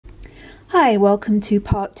Hi, welcome to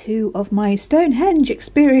part 2 of my Stonehenge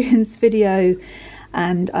experience video,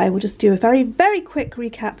 and I will just do a very quick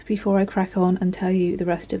recap before I crack on and tell you the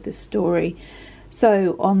rest of this story.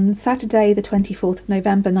 So on Saturday the 24th of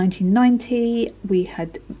November 1990,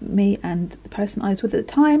 me and the person I was with at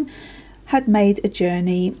the time had made a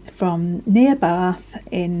journey from near Bath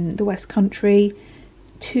in the West Country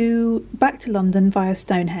back to London via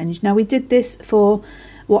Stonehenge. Now we did this for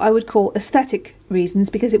what I would call aesthetic reasons,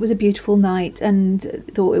 because it was a beautiful night, and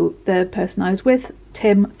the person I was with,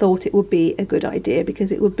 Tim, thought it would be a good idea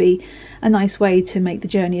because it would be a nice way to make the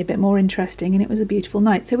journey a bit more interesting, and it was a beautiful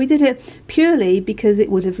night. So we did it purely because it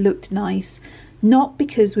would have looked nice, not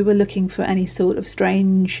because we were looking for any sort of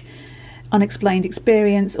strange, unexplained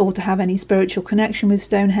experience or to have any spiritual connection with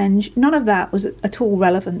Stonehenge. None of that was at all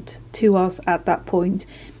relevant to us at that point.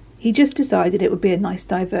 He just decided it would be a nice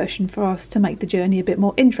diversion for us to make the journey a bit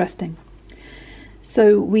more interesting.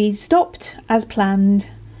 So we stopped as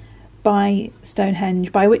planned by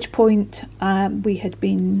Stonehenge, by which point we had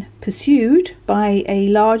been pursued by a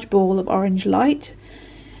large ball of orange light.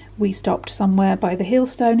 We stopped somewhere by the Hale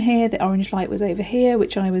here. The orange light was over here,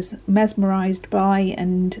 which I was mesmerised by,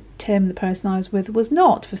 and Tim, the person I was with, was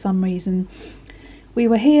not for some reason. We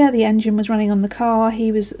were here, the engine was running on the car.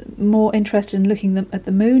 He was more interested in looking at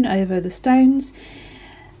the moon over the stones.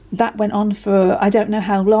 That went on for I don't know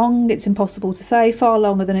how long, it's impossible to say, far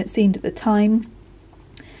longer than it seemed at the time.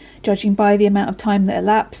 Judging by the amount of time that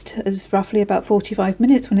elapsed, as roughly about 45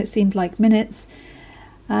 minutes when it seemed like minutes.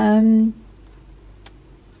 During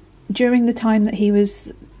the time that he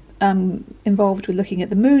was involved with looking at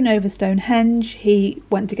the moon over Stonehenge, he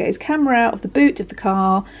went to get his camera out of the boot of the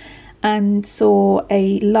car and saw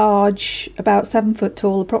a large, about 7 foot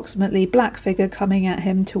tall, approximately, black figure coming at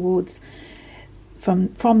him towards from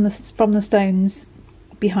the stones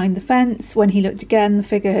behind the fence. When he looked again, the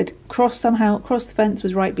figure had crossed the fence,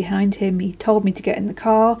 was right behind him. He told me to get in the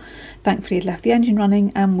car. Thankfully he'd left the engine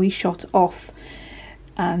running, and we shot off.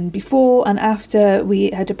 And before and after we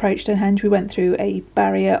had approached Stonehenge, we went through a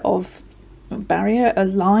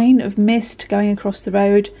line of mist going across the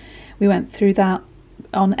road. We went through that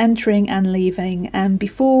on entering and leaving, and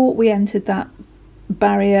before we entered that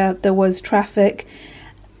barrier there was traffic,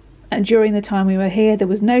 and during the time we were here there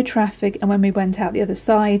was no traffic, and when we went out the other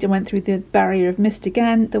side and went through the barrier of mist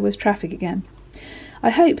again, there was traffic again. I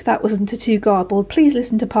hope that wasn't too garbled. Please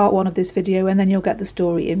listen to part 1 of this video and then you'll get the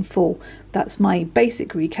story in full. That's my basic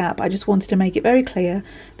recap. I just wanted to make it very clear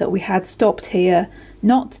that we had stopped here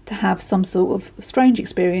not to have some sort of strange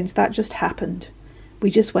experience that just happened. We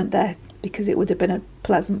just went there because it would have been a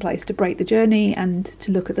pleasant place to break the journey and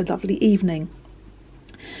to look at the lovely evening.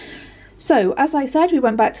 So, as I said, we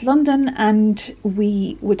went back to London and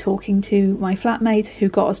we were talking to my flatmate, who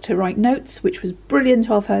got us to write notes, which was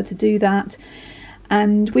brilliant of her to do that.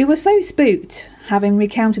 And we were so spooked, having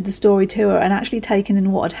recounted the story to her and actually taken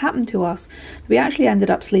in what had happened to us, we actually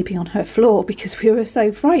ended up sleeping on her floor because we were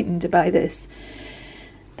so frightened by this.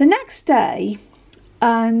 The next day,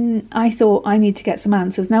 I thought I need to get some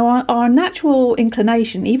answers. Now our natural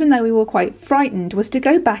inclination, even though we were quite frightened, was to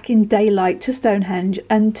go back in daylight to Stonehenge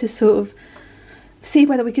and to sort of see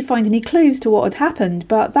whether we could find any clues to what had happened,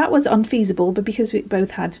 but that was unfeasible, but because we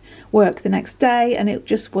both had work the next day and it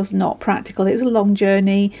just was not practical. It was a long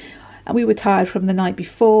journey and we were tired from the night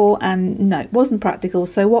before, and no, it wasn't practical.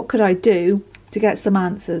 So what could I do to get some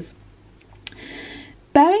answers?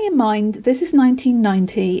 Bearing in mind, this is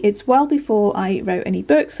 1990, it's well before I wrote any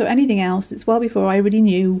books or anything else, it's well before I really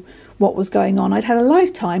knew what was going on. I'd had a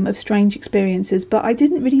lifetime of strange experiences, but I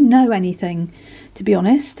didn't really know anything, to be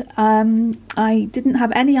honest. I didn't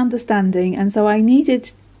have any understanding, and so I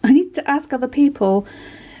needed to ask other people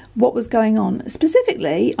what was going on.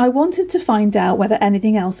 Specifically, I wanted to find out whether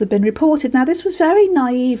anything else had been reported. Now, this was very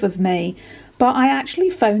naive of me, but I actually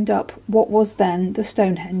phoned up what was then the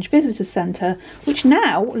Stonehenge Visitor Centre, which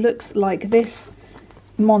now looks like this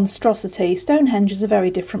monstrosity. Stonehenge is a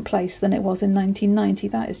very different place than it was in 1990.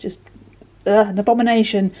 That is just an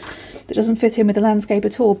abomination that doesn't fit in with the landscape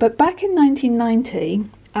at all. But back in 1990,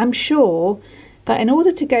 I'm sure that in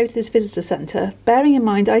order to go to this visitor centre, bearing in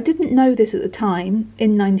mind I didn't know this at the time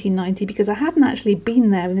in 1990 because I hadn't actually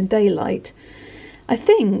been there in the daylight, I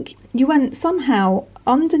think you went somehow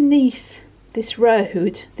underneath this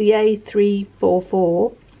road, the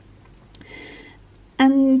A344,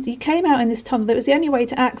 and you came out in this tunnel. That was the only way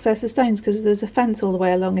to access the stones because there's a fence all the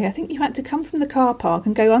way along here. I think you had to come from the car park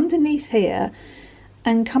and go underneath here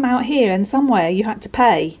and come out here, and somewhere you had to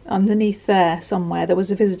pay. Underneath there somewhere there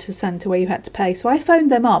was a visitor centre where you had to pay. So I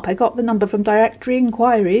phoned them up. I got the number from directory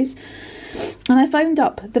inquiries and I phoned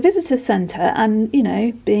up the visitor centre, and, you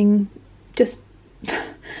know, being just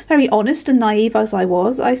very honest and naive as I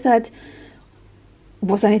was, I said,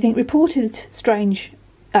 was anything reported strange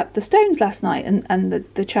at the Stones last night? And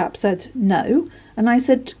the chap said no. And I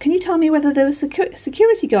said, can you tell me whether there were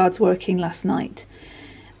security guards working last night?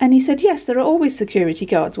 And he said, yes, there are always security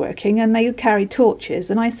guards working, and they carried torches.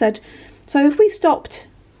 And I said, so if we stopped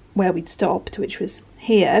where we'd stopped, which was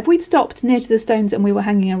here, if we'd stopped near to the Stones and we were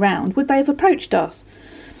hanging around, would they have approached us?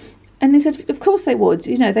 And they said, of course they would.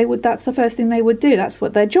 You know, they would. That's the first thing they would do. That's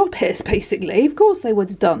what their job is, basically. Of course they would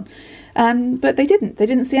have done. But they didn't. They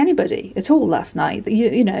didn't see anybody at all last night.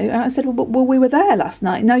 You know, and I said, well, we were there last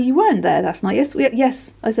night. No, you weren't there last night.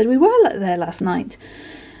 Yes. I said, we were there last night.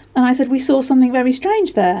 And I said, we saw something very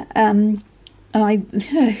strange there. And I,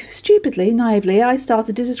 stupidly, naively, I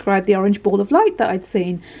started to describe the orange ball of light that I'd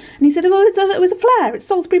seen. And he said, well, it was a flare. It's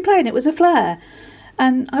Salisbury Plain. It was a flare.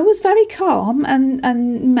 And I was very calm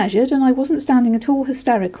and measured, and I wasn't standing at all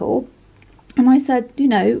hysterical. And I said, you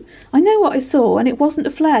know, I know what I saw, and it wasn't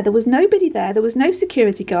a flare. There was nobody there. There was no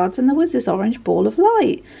security guards, and there was this orange ball of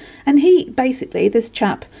light. And he, basically, this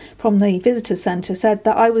chap from the visitor centre, said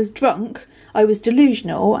that I was drunk, I was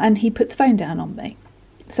delusional, and he put the phone down on me.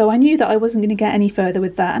 So I knew that I wasn't going to get any further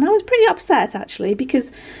with that. And I was pretty upset, actually,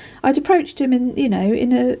 because I'd approached him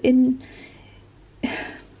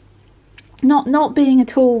not being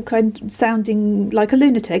at all sounding like a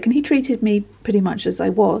lunatic, and he treated me pretty much as I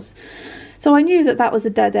was. So I knew that that was a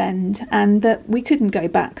dead end, and that we couldn't go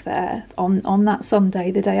back there on that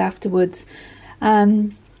Sunday, the day afterwards.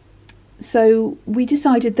 So we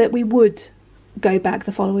decided that we would go back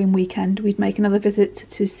the following weekend. We'd make another visit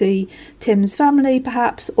to see Tim's family,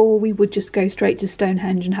 perhaps, or we would just go straight to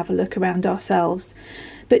Stonehenge and have a look around ourselves.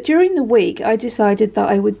 But during the week, I decided that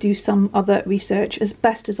I would do some other research as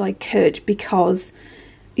best as I could, because,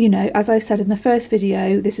 you know, as I said in the first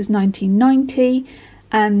video, this is 1990,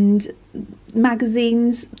 and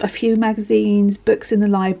magazines, a few magazines, books in the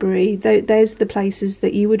library, those are the places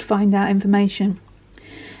that you would find out information.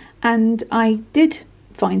 And I did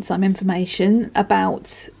find some information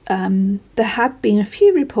about, there had been a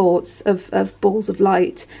few reports of balls of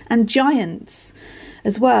light and giants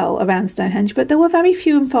as well around Stonehenge, but there were very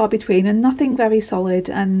few and far between, and nothing very solid,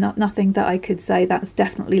 and nothing that I could say that's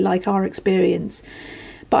definitely like our experience.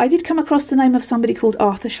 But I did come across the name of somebody called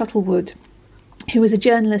Arthur Shuttlewood, who was a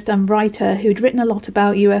journalist and writer who'd written a lot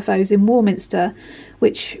about UFOs in Warminster,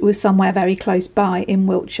 which was somewhere very close by in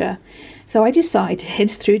Wiltshire. So I decided,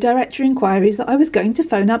 through direct inquiries, that I was going to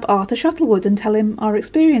phone up Arthur Shuttlewood and tell him our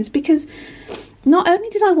experience, because not only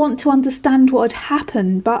did I want to understand what had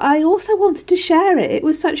happened, but I also wanted to share it. It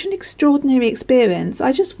was such an extraordinary experience.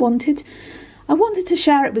 I wanted to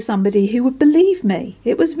share it with somebody who would believe me.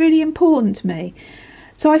 It was really important to me.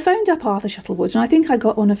 So I phoned up Arthur Shuttlewood, and I think I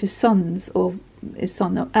got one of his sons, or his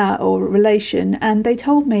son or relation, and they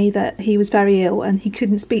told me that he was very ill and he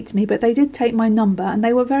couldn't speak to me, but they did take my number, and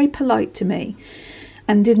they were very polite to me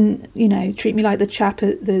and didn't, you know, treat me like the chap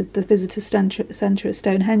at the visitor centre at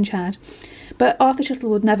Stonehenge had. But Arthur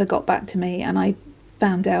Shuttlewood never got back to me, and I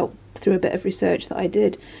found out through a bit of research that I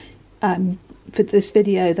did for this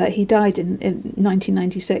video that he died in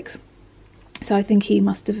 1996. So I think he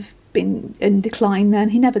must have been in decline then.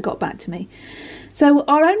 He never got back to me. So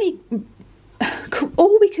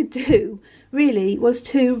all we could do really was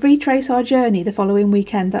to retrace our journey the following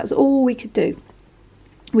weekend. That's all we could do.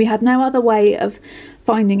 We had no other way of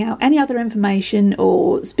finding out any other information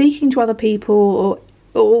or speaking to other people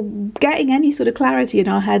or getting any sort of clarity in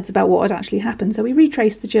our heads about what had actually happened. So we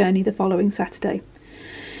retraced the journey the following Saturday.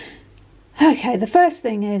 Okay, the first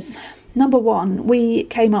thing is, number one, we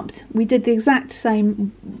did the exact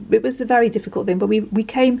same. It was a very difficult thing, but we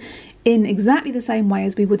came in exactly the same way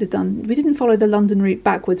as we would have done. We didn't follow the London route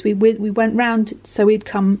backwards. We went round, so we'd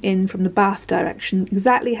come in from the Bath direction,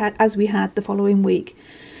 exactly as we had the following week.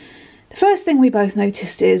 The first thing we both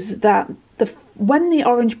noticed is that when the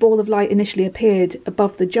orange ball of light initially appeared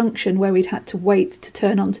above the junction where we'd had to wait to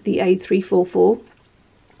turn onto the A344,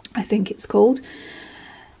 I think it's called,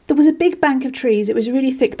 there was a big bank of trees. It was a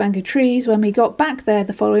really thick bank of trees. When we got back there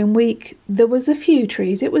the following week, there was a few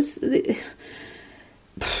trees. There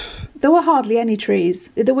were hardly any trees.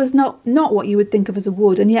 There was not what you would think of as a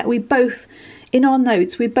wood, and yet we both, in our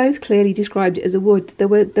notes, we both clearly described it as a wood. There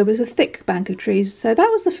was a thick bank of trees. So that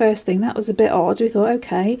was the first thing. That was a bit odd. We thought,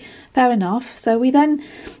 okay, fair enough. So we then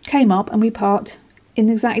came up and we parked in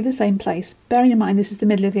exactly the same place. Bearing in mind this is the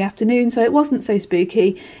middle of the afternoon, so it wasn't so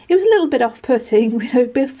spooky. It was a little bit off-putting. We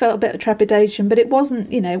felt a bit of trepidation, but it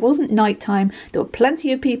wasn't, it wasn't night time. There were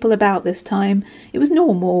plenty of people about this time. It was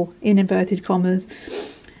normal, in inverted commas.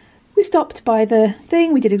 We stopped by the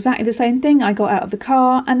thing, we did exactly the same thing. I got out of the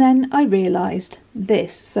car and then I realised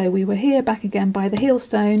this. So we were here back again by the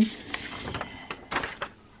Heelstone,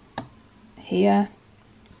 here,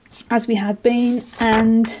 as we had been,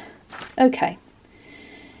 and okay.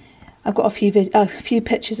 I've got a few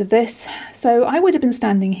pictures of this. So I would have been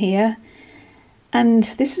standing here, and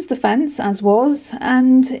this is the fence as was,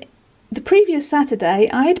 and the previous Saturday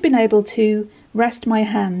I had been able to rest my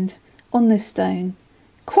hand on this stone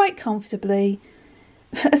quite comfortably,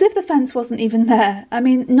 as if the fence wasn't even there. I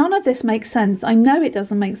mean, none of this makes sense. I know it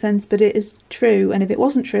doesn't make sense, but it is true, and if it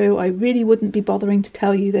wasn't true I really wouldn't be bothering to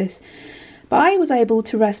tell you this. But I was able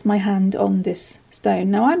to rest my hand on this stone.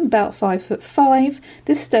 Now I'm about 5'5".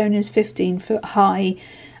 This stone is 15 foot high,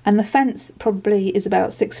 and the fence probably is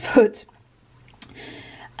about 6 foot.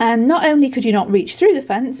 And not only could you not reach through the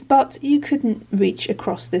fence, but you couldn't reach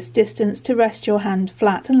across this distance to rest your hand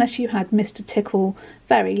flat unless you had Mr. Tickle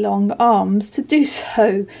very long arms to do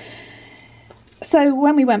so. So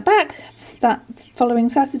when we went back that following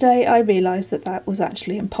Saturday, I realised that that was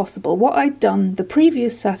actually impossible. What I'd done the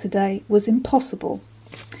previous Saturday was impossible.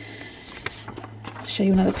 I'll show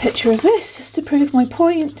you another picture of this just to prove my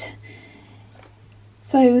point.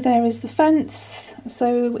 So there is the fence.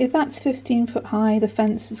 So if that's 15 foot high, the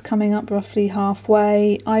fence is coming up roughly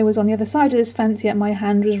halfway. I was on the other side of this fence, yet my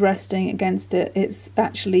hand was resting against it. It's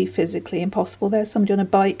actually physically impossible. There's somebody on a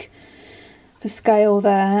bike for scale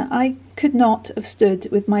there. I could not have stood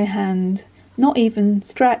with my hand, not even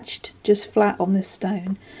stretched, just flat on this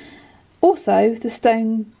stone. Also, the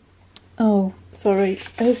stone,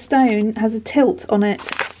 the stone has a tilt on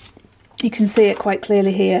it. You can see it quite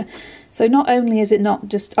clearly here. So not only is it not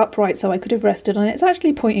just upright so I could have rested on it, it's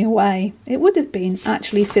actually pointing away. It would have been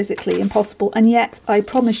actually physically impossible, and yet I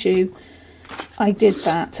promise you I did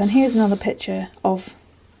that. And here's another picture of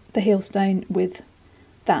the Heelstone with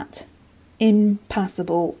that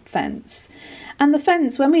impassable fence. And the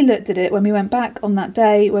fence, when we looked at it, when we went back on that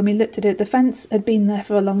day, when we looked at it, the fence had been there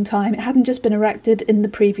for a long time. It hadn't just been erected in the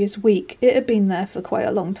previous week. It had been there for quite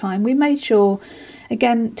a long time. We made sure,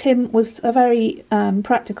 again, Tim was a very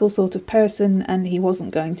practical sort of person, and he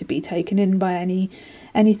wasn't going to be taken in by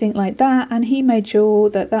anything like that, and he made sure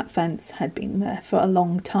that that fence had been there for a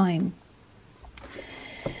long time.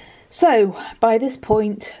 So by this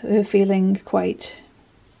point we were feeling quite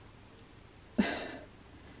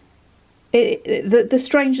the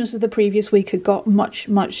strangeness of the previous week had got much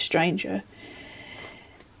stranger.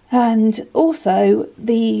 And also,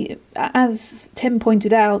 as Tim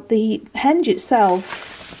pointed out, the henge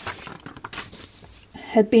itself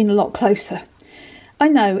had been a lot closer. I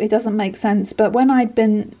know it doesn't make sense, but when I'd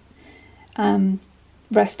been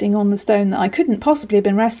resting on the stone that I couldn't possibly have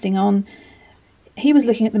been resting on, he was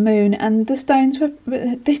looking at the moon, and the stones were,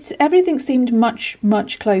 everything seemed much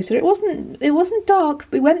closer. It wasn't dark.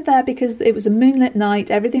 We went there because it was a moonlit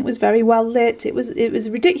night. Everything was very well lit. It was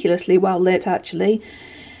ridiculously well lit, actually.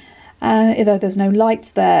 Although there's no lights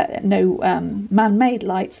there, no man-made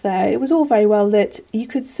lights there, it was all very well lit. You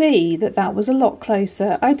could see that that was a lot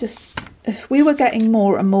closer. We were getting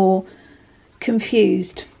more and more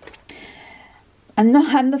confused, and the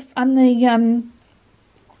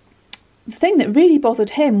thing that really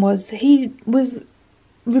bothered him was he was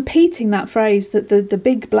repeating that phrase that the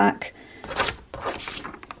big black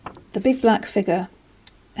figure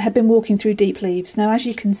had been walking through deep leaves. Now, as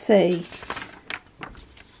you can see,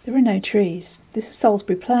 there are no trees. This is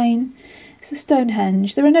Salisbury Plain. This is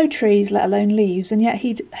Stonehenge. There are no trees, let alone leaves, and yet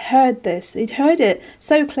he'd heard this. He'd heard it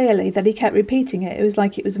so clearly that he kept repeating it. It was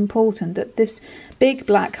like it was important that this big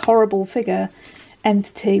black horrible figure,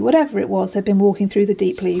 entity, whatever it was, had been walking through the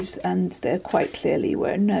deep leaves, and there quite clearly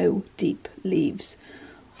were no deep leaves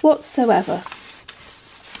whatsoever.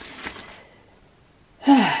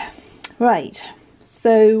 Right,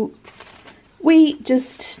 so we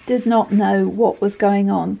just did not know what was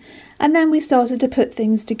going on, and then we started to put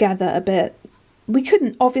things together a bit. You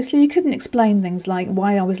couldn't explain things like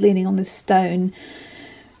why I was leaning on this stone,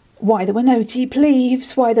 why there were no deep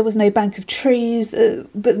leaves, why there was no bank of trees,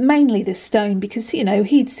 but mainly this stone, because, you know,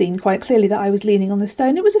 he'd seen quite clearly that I was leaning on the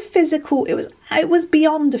stone. It was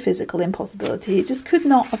beyond a physical impossibility. It just could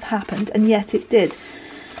not have happened, and yet it did.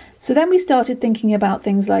 So then we started thinking about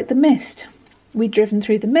things like the mist. We'd driven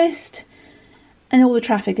through the mist, and all the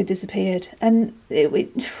traffic had disappeared, and it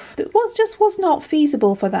was not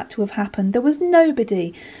feasible for that to have happened. There was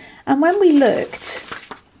nobody, and when we looked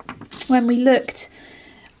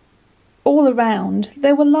all around,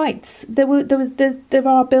 there were lights. There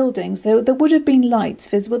are buildings. There would have been lights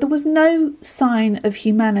visible. There was no sign of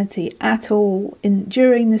humanity at all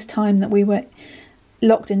during this time that we were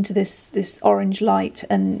locked into this orange light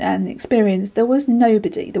and experience, there was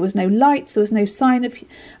nobody. There was no lights. There was no sign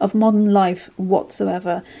of modern life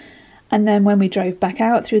whatsoever. And then when we drove back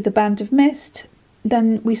out through the band of mist,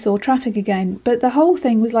 then we saw traffic again. But the whole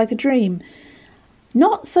thing was like a dream.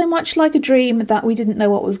 Not so much like a dream that we didn't know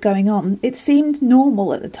what was going on. It seemed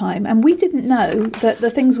normal at the time, and we didn't know that the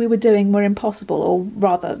things we were doing were impossible, or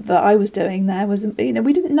rather that I was doing there was, we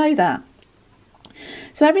didn't know that.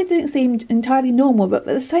 So everything seemed entirely normal, but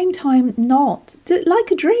at the same time not.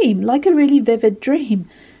 Like a dream, like a really vivid dream,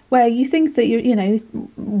 where you think that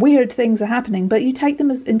weird things are happening, but you take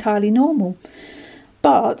them as entirely normal.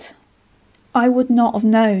 But I would not have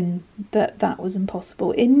known that that was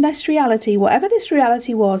impossible. In this reality, whatever this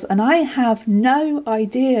reality was, and I have no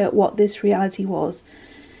idea what this reality was,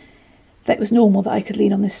 that it was normal that I could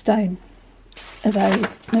lean on this stone. Although,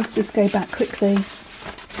 let's just go back quickly.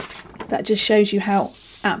 That just shows you how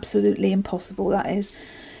absolutely impossible that is.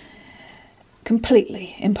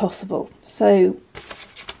 Completely impossible. So,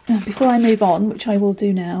 before I move on, which I will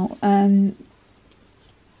do now,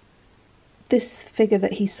 this figure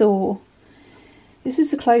that he saw, this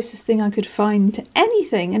is the closest thing I could find to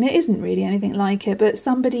anything, and it isn't really anything like it, but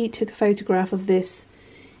somebody took a photograph of this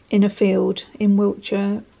in a field in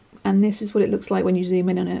Wiltshire, and this is what it looks like when you zoom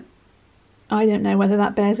in on it. I don't know whether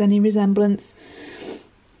that bears any resemblance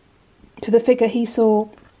to the figure he saw.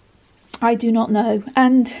 I do not know.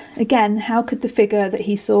 And again, how could the figure that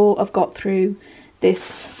he saw have got through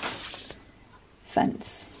this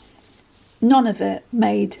fence? None of it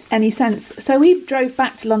made any sense. So we drove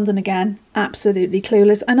back to London again, absolutely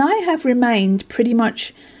clueless. And I have remained pretty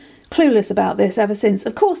much clueless about this ever since.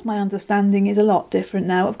 Of course, my understanding is a lot different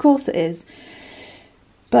now. Of course it is.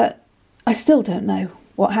 But I still don't know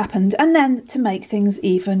what happened. And then to make things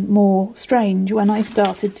even more strange, when I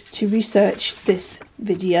started to research this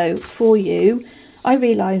video for you, I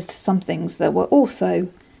realised some things that were also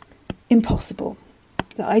impossible,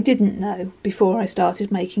 that I didn't know before I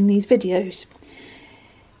started making these videos.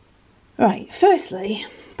 Right, firstly,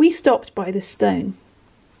 we stopped by this stone.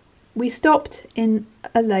 We stopped in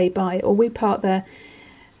a lay-by, or we parked there.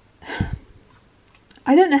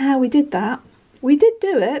 I don't know how we did that. We did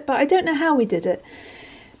do it, but I don't know how we did it.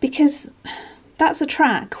 Because that's a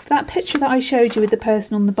track. That picture that I showed you with the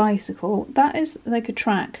person on the bicycle, that is like a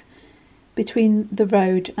track between the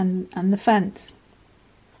road and the fence.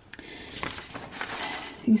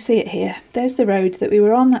 You can see it here. There's the road that we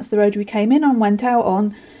were on. That's the road we came in on, went out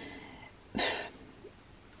on.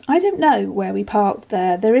 I don't know where we parked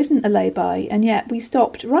there. There isn't a lay-by, and yet we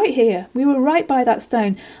stopped right here. We were right by that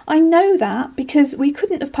stone. I know that because we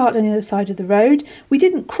couldn't have parked on the other side of the road. We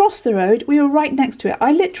didn't cross the road. We were right next to it.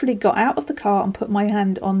 I literally got out of the car and put my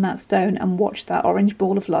hand on that stone and watched that orange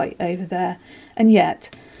ball of light over there. And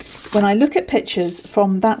yet, when I look at pictures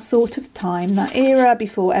from that sort of time, that era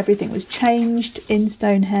before everything was changed in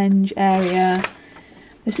Stonehenge area,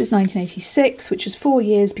 this is 1986, which was 4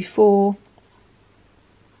 years before.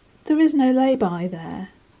 There is no lay-by there.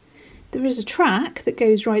 There is a track that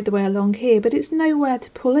goes right the way along here, but it's nowhere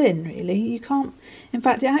to pull in, really. You can't... In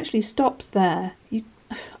fact, it actually stops there.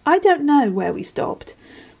 I don't know where we stopped.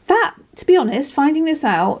 That, to be honest, finding this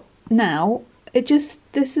out now, this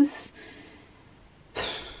is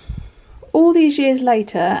all these years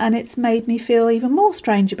later, and it's made me feel even more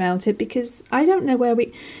strange about it, because I don't know where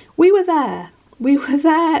we were there. We were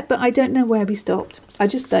there, but I don't know where we stopped. I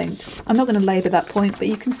just don't. I'm not going to labour that point, but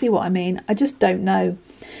you can see what I mean. I just don't know.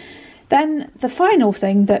 Then the final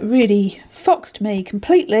thing that really foxed me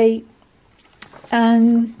completely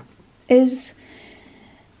is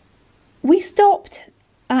we stopped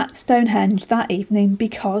at Stonehenge that evening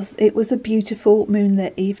because it was a beautiful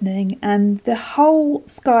moonlit evening, and the whole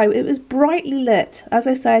sky, it was brightly lit. As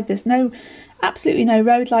I said, there's absolutely no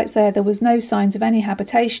road lights there. There was no signs of any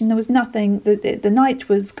habitation. There was nothing. The night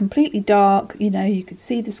was completely dark. You could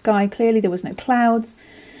see the sky clearly. There was no clouds.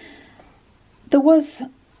 There was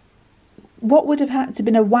what would have had to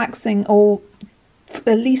been a waxing or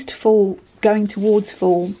at least full, going towards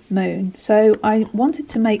full moon. So I wanted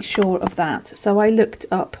to make sure of that. So I looked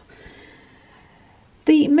up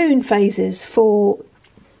the moon phases for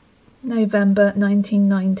November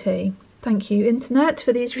 1990. Thank you, Internet,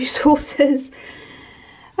 for these resources.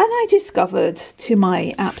 And I discovered, to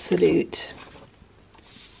my absolute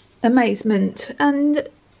amazement and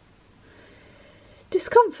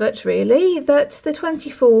discomfort, really, that the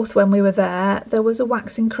 24th, when we were there was a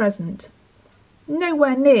waxing crescent.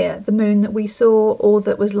 Nowhere near the moon that we saw or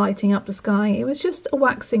that was lighting up the sky. It was just a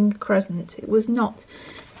waxing crescent. It was not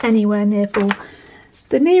anywhere near full.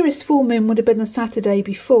 The nearest full moon would have been the Saturday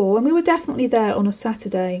before, and we were definitely there on a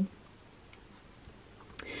Saturday.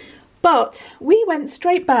 But we went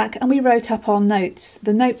straight back and we wrote up our notes,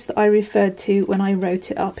 the notes that I referred to when I wrote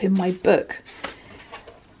it up in my book.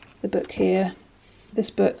 The book here, this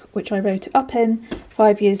book, which I wrote it up in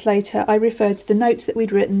 5 years later, I referred to the notes that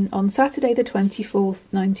we'd written on Saturday the 24th,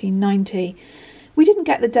 1990. We didn't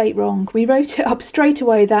get the date wrong. We wrote it up straight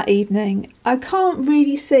away that evening. I can't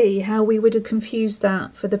really see how we would have confused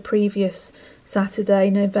that for the previous Saturday,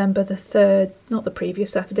 November the 3rd. Not the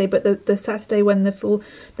previous Saturday, but the Saturday when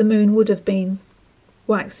the moon would have been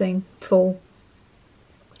waxing full.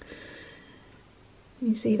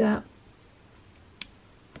 You see that?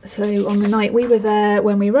 So on the night we were there,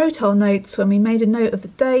 when we wrote our notes, when we made a note of the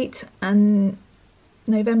date, and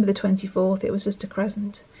November the 24th, it was just a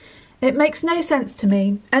crescent. It makes no sense to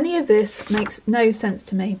me. Any of this makes no sense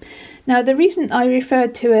to me. Now, the reason I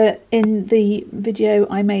referred to it in the video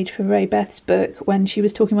I made for Rae Beth's book when she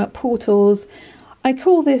was talking about portals, I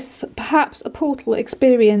call this perhaps a portal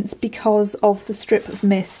experience because of the strip of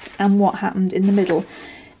mist and what happened in the middle.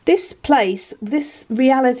 This place, this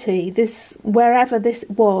reality, this wherever this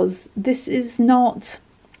was, this is not...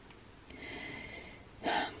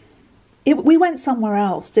 we went somewhere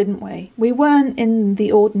else, didn't we? We weren't in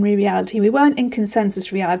the ordinary reality. We weren't in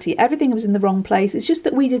consensus reality. Everything was in the wrong place. It's just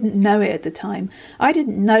that we didn't know it at the time. I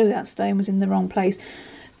didn't know that stone was in the wrong place.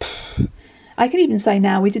 I can even say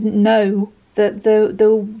now we didn't know that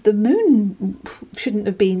the moon shouldn't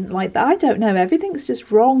have been like that. I don't know. Everything's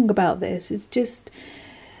just wrong about this. It's just...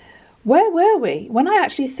 Where were we? When I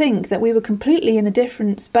actually think that we were completely in a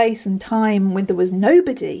different space and time when there was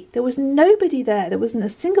nobody. There was nobody there. There wasn't a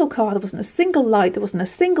single car. There wasn't a single light. There wasn't a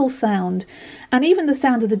single sound. And even the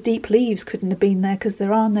sound of the deep leaves couldn't have been there because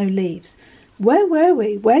there are no leaves. Where were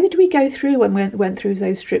we? Where did we go through when we went through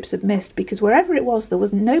those strips of mist? Because wherever it was, there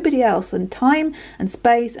was nobody else. And time and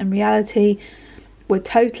space and reality were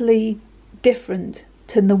totally different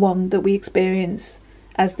to the one that we experience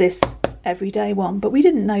as this everyday one. But we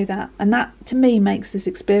didn't know that, and that to me makes this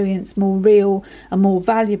experience more real and more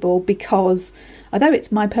valuable, because although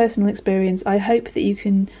it's my personal experience, I hope that you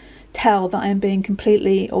can tell that I am being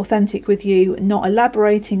completely authentic with you, not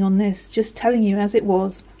elaborating on this, just telling you as it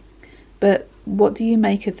was. But what do you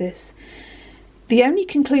make of this? The only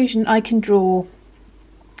conclusion I can draw,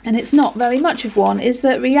 and it's not very much of one, is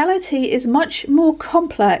that reality is much more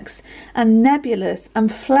complex and nebulous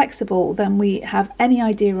and flexible than we have any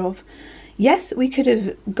idea of. Yes, we could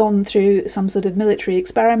have gone through some sort of military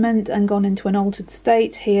experiment and gone into an altered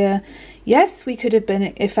state here. Yes, we could have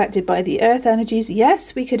been affected by the earth energies.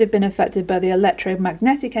 Yes, we could have been affected by the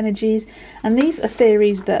electromagnetic energies. And these are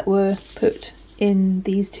theories that were put in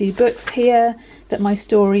these two books here that my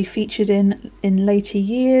story featured in later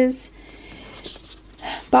years.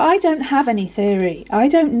 But I don't have any theory. I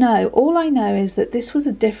don't know. All I know is that this was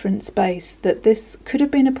a different space, that this could have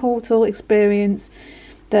been a portal experience,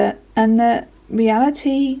 and that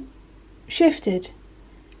reality shifted.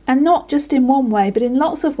 And not just in one way, but in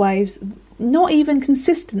lots of ways, not even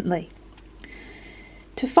consistently.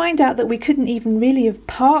 To find out that we couldn't even really have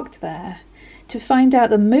parked there, to find out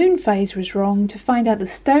the moon phase was wrong, to find out the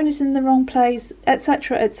stone is in the wrong place,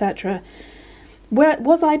 etc., etc. Were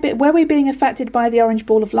we being affected by the orange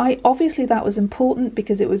ball of light? Obviously that was important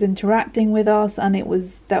because it was interacting with us, and that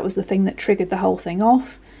was the thing that triggered the whole thing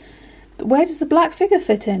off. But where does the black figure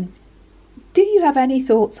fit in? Do you have any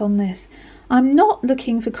thoughts on this? I'm not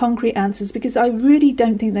looking for concrete answers because I really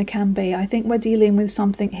don't think there can be. I think we're dealing with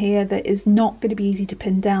something here that is not going to be easy to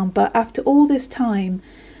pin down. But after all this time,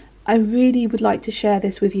 I really would like to share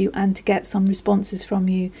this with you and to get some responses from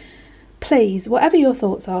you. Please, whatever your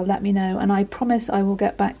thoughts are, let me know, and I promise I will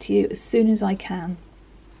get back to you as soon as I can,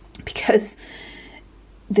 because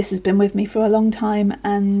this has been with me for a long time,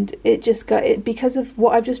 and because of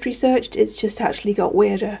what I've just researched, it's just actually got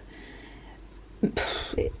weirder.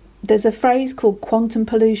 There's a phrase called quantum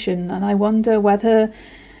pollution, and I wonder whether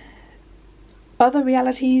other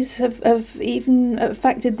realities have even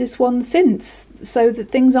affected this one since, so that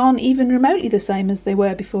things aren't even remotely the same as they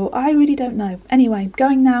were before. I really don't know. Anyway,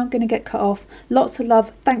 going now, going to get cut off. Lots of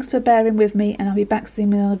love. Thanks for bearing with me, and I'll be back soon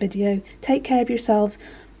with another video. Take care of yourselves.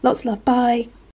 Lots of love. Bye.